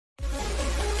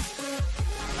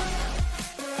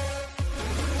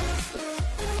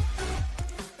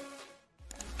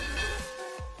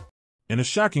In a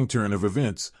shocking turn of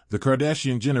events, the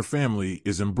Kardashian-Jenner family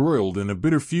is embroiled in a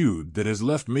bitter feud that has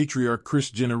left matriarch Kris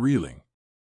Jenner reeling.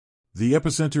 The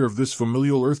epicenter of this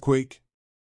familial earthquake?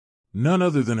 None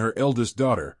other than her eldest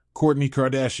daughter, Kourtney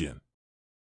Kardashian.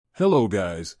 Hello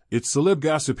guys, it's Celeb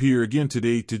Gossip here again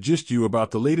today to gist you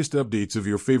about the latest updates of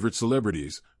your favorite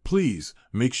celebrities. Please,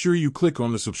 make sure you click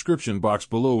on the subscription box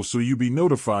below so you be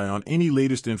notified on any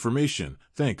latest information.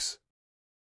 Thanks.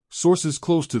 Sources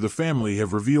close to the family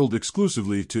have revealed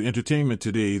exclusively to Entertainment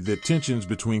Today that tensions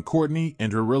between Kourtney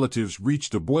and her relatives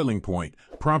reached a boiling point,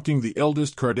 prompting the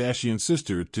eldest Kardashian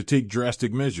sister to take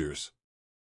drastic measures.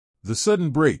 The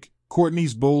sudden break,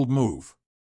 Kourtney's bold move.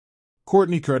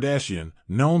 Kourtney Kardashian,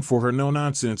 known for her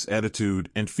no-nonsense attitude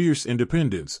and fierce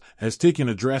independence, has taken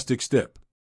a drastic step.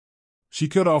 She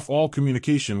cut off all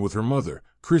communication with her mother,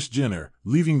 Kris Jenner,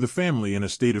 leaving the family in a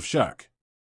state of shock.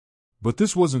 But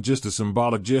this wasn't just a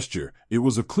symbolic gesture, it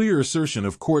was a clear assertion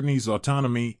of Kourtney's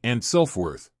autonomy and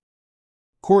self-worth.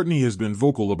 Kourtney has been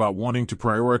vocal about wanting to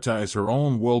prioritize her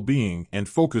own well-being and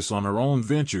focus on her own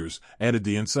ventures, added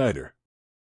the insider.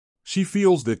 She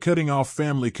feels that cutting off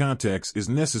family contacts is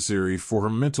necessary for her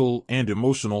mental and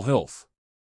emotional health.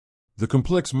 The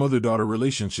complex mother-daughter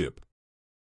relationship.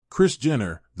 Kris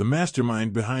Jenner, the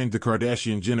mastermind behind the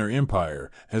Kardashian-Jenner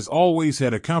empire, has always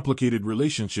had a complicated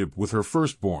relationship with her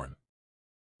firstborn.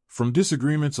 From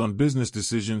disagreements on business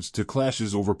decisions to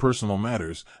clashes over personal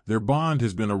matters, their bond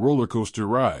has been a roller coaster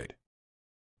ride.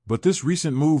 But this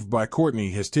recent move by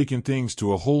Kourtney has taken things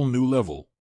to a whole new level.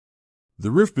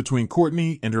 The rift between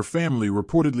Kourtney and her family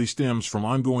reportedly stems from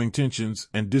ongoing tensions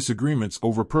and disagreements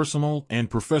over personal and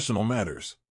professional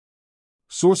matters.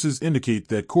 Sources indicate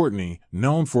that Kourtney,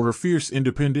 known for her fierce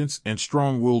independence and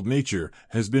strong-willed nature,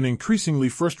 has been increasingly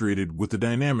frustrated with the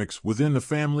dynamics within the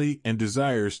family and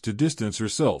desires to distance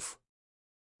herself.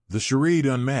 The charade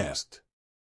unmasked.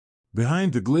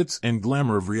 Behind the glitz and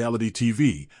glamour of reality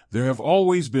TV, there have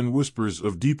always been whispers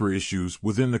of deeper issues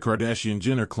within the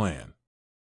Kardashian-Jenner clan.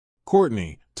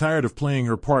 Kourtney, tired of playing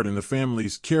her part in the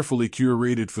family's carefully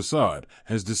curated facade,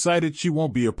 has decided she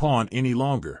won't be a pawn any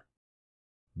longer.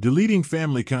 Deleting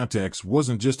family contacts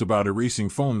wasn't just about erasing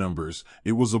phone numbers,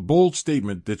 it was a bold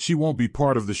statement that she won't be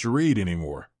part of the charade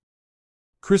anymore.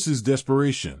 Kris's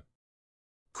desperation.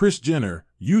 Kris Jenner,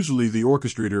 usually the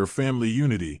orchestrator of family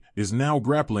unity, is now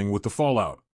grappling with the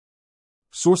fallout.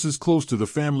 Sources close to the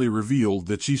family revealed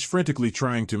that she's frantically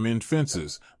trying to mend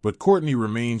fences, but Kourtney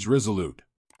remains resolute.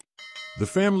 The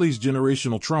family's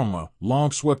generational trauma,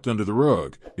 long swept under the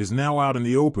rug, is now out in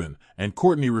the open, and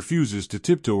Kourtney refuses to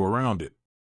tiptoe around it.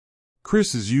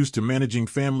 Kris is used to managing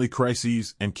family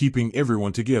crises and keeping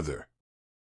everyone together.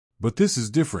 But this is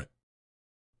different.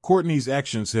 Kourtney's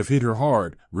actions have hit her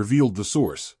hard, revealed the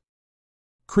source.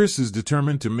 Kris is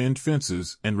determined to mend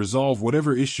fences and resolve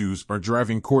whatever issues are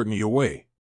driving Kourtney away.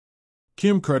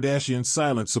 Kim Kardashian's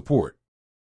silent support.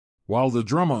 While the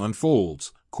drama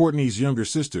unfolds, Kourtney's younger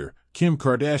sister, Kim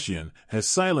Kardashian, has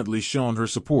silently shown her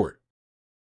support.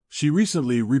 She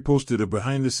recently reposted a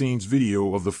behind-the-scenes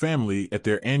video of the family at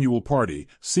their annual party,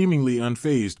 seemingly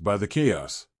unfazed by the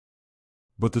chaos.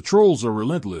 But the trolls are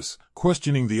relentless,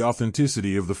 questioning the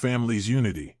authenticity of the family's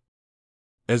unity.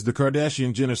 As the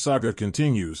Kardashian-Jenner saga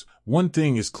continues, one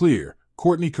thing is clear: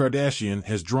 Kourtney Kardashian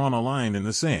has drawn a line in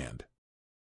the sand.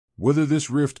 Whether this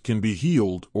rift can be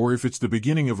healed or if it's the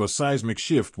beginning of a seismic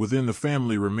shift within the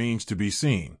family remains to be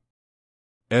seen.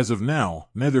 As of now,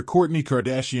 neither Kourtney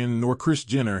Kardashian nor Kris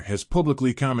Jenner has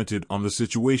publicly commented on the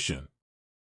situation.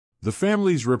 The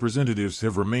family's representatives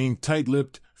have remained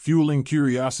tight-lipped, fueling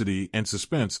curiosity and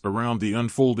suspense around the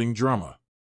unfolding drama.